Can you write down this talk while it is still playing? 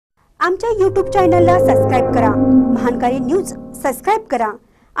आमच्या YouTube चॅनलला subscribe करा, महानकारी न्यूज सबस्क्राइब करा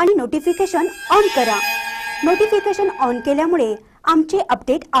आणि नोटिफिकेशन ऑन करा। नोटिफिकेशन ऑन केल्यामुळे आमचे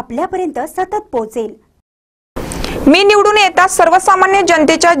अपडेट आपल्यापर्यंत सतत पोहोचेल। मी निवडून येताच सर्वसामान्य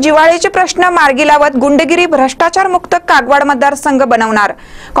जनतेच्या जिव्हाळ्याचे प्रश्न मार्गी लावत गुंडगिरी भ्रष्टाचार मुक्त कागवाड मतदारसंघ बनवणार।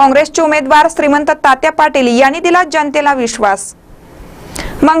 काँग्रेसचे उमेदवार श्रीमंत तात्या पाटील यांनी दिला जनतेला विश्वास।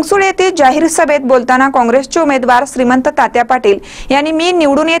 मंगसुळ येथे जाहीर सभेत बोलताना काँग्रेसचे उमेदवार श्रीमंत तात्या पाटील यांनी मी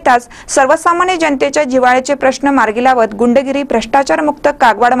निवडून येताच सर्वसामान्य जनतेच्या जिव्हाळ्याचे प्रश्न मार्गी लावत गुंडगिरी भ्रष्टाचार मुक्त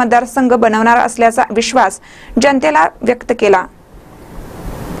कागवाड मतदारसंघ बनवणार असल्याचा विश्वास जनतेला व्यक्त केला।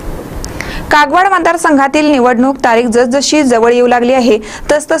 कागवाड मतदारसंघातील निवडणूक तारीख जसजशी जवळ येऊ लागली आहे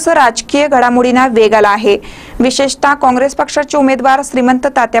तसतसं राजकीय घडामोडींना वेग आला आहे। विशेषतः काँग्रेस पक्षाचे उमेदवार श्रीमंत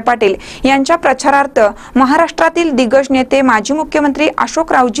तात्या पाटील यांच्या प्रचारार्थ महाराष्ट्रातील दिग्गज नेते माजी मुख्यमंत्री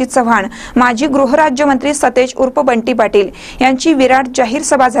अशोकरावजी चव्हाण, माजी गृहराज्यमंत्री सतेज उर्फ बंटी पाटील यांची विराट जाहीर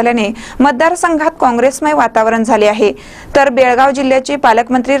सभा झाल्याने मतदारसंघात काँग्रेसमय वातावरण झाले आहे। तर बेळगाव जिल्ह्याचे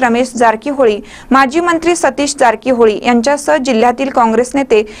पालकमंत्री रमेश जारकीहोळी, माजी मंत्री सतीश जारकीहोळी यांच्यासह जिल्ह्यातील काँग्रेस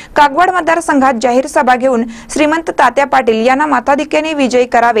नेते कागवाड मतदारसंघात जाहीर सभा घेऊन श्रीमंत तात्या पाटील यांना मताधिक्याने विजयी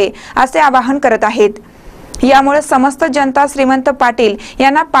करावे असे आवाहन करत आहेत। यामुळे समस्त जनता श्रीमंत पाटील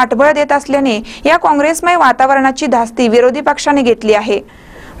यांना पाठबळ देत असल्याने या काँग्रेसमय वातावरणाची धास्ती विरोधी पक्षाने घेतली आहे।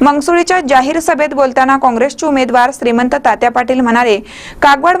 मंगसुळीच्या जाहीर सभेत बोलताना काँग्रेसचे उमेदवार श्रीमंत तात्या पाटील म्हणाले,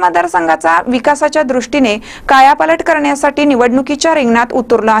 कागवाड मतदारसंघाचा विकासाच्या दृष्टीने कायापालट करण्यासाठी निवडणुकीच्या रिंगणात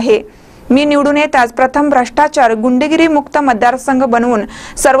उतरलो आहे। मी निवडून येताच प्रथम भ्रष्टाचार गुंडगिरी मुक्त मतदारसंघ बनवून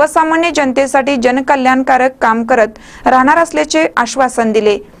सर्वसामान्य जनतेसाठी जनकल्याणकारक काम करत राहणार असल्याचे आश्वासन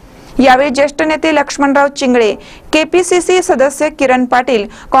दिले। यावेळी ज्येष्ठ नेते लक्ष्मणराव चिंगळे, केपीसीसी सदस्य किरण पाटील,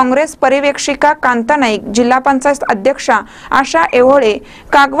 काँग्रेस पर्यवेक्षिका कांता नाईक, जिल्हा पंचायत अध्यक्षा आशा एव्होळे,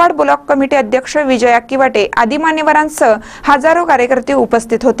 कागवाड ब्लॉक कमिटी अध्यक्ष विजया किवाटे आदी मान्यवरांसह हजारो कार्यकर्ते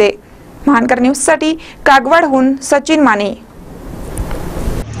उपस्थित होते। महानकर न्यूजसाठी कागवाडहून सचिन माने।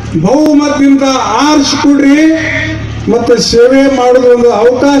 ಬಹುಮತದಿಂದ ಆರಿಸಿಕೊಡ್ರಿ ಮತ್ತು ಸೇವೆ ಮಾಡೋದು ಒಂದು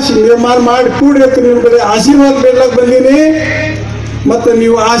ಅವಕಾಶ ನಿರ್ಮಾಣ ಮಾಡಿಕೊಡ್ರಿ ಅಂತ ನಿಮಗೆ ಆಶೀರ್ವಾದ ಬೇಡಕ್ಕೆ ಬಂದೀನಿ। ಮತ್ತು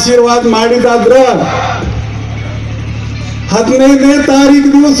ನೀವು ಆಶೀರ್ವಾದ ಮಾಡಿದಾದ್ರ 15ನೇ ತಾರೀಕು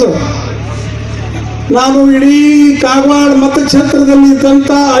ದಿವಸ ನಾನು ಇಡೀ ಕಾಗವಾಡ ಮತಕ್ಷೇತ್ರದಲ್ಲಿ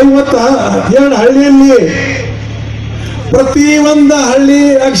ಇದ್ದಂತ 52 ಹಳ್ಳಿಯಲ್ಲಿ ಪ್ರತಿ ಒಂದು ಹಳ್ಳಿ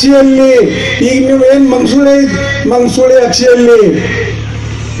ಅಕ್ಷಿಯಲ್ಲಿ ಈಗ ನೀವು ಏನು ಮಂಗಸೂಳಿ ಅಕ್ಷಿಯಲ್ಲಿ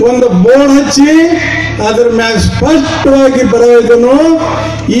ಒಂದು ಬೋರ್ಡ್ ಹಚ್ಚಿ ಅದರ ಮ್ಯಾಗ ಸ್ಪಷ್ಟವಾಗಿ ಬರೆದಿದ್ದನು,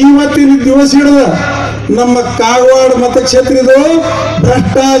 ಇವತ್ತಿನ ದಿವಸ ಹಿಡಿದ ನಮ್ಮ ಕಾಗವಾಡ ಮತಕ್ಷೇತ್ರ ಇದು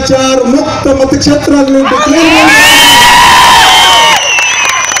ಭ್ರಷ್ಟಾಚಾರ ಮುಕ್ತ ಮತಕ್ಷೇತ್ರ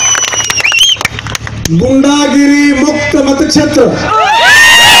ಗುಂಡಾಗಿರಿ ಮುಕ್ತ ಮತಕ್ಷೇತ್ರ।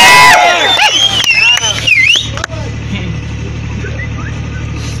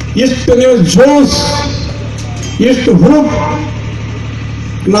 ಇಷ್ಟು ನೀವು ಜೋಶ್, ಇಷ್ಟು ಹುರುಪ್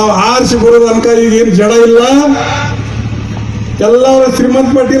ನಾವು ಆರಿಸಿ ಬರೋದು ಅನ್ಕ ಈಗೇನು ಜಡ ಇಲ್ಲ। ಎಲ್ಲರೂ ಶ್ರೀಮಂತ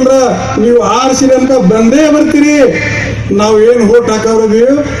ಪಾಟೀಲ್ರ ನೀವು ಆರಿಸಿದ ಅನ್ಕ ಬಂದೇ ಬರ್ತೀರಿ। ನಾವು ಏನು ಓಟ್ ಹಾಕೋದಿವಿ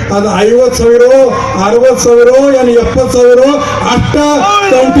ಅದು 50,000 60,000 ಏನು 70,000 ಅಷ್ಟ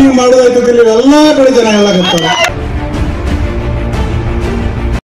ಕೌಂಟಿಂಗ್ ಮಾಡೋದಾಯ್ತು, ಎಲ್ಲ ಕಡೆ ಜನ ಹೇಳಕತ್ತಾರೆ।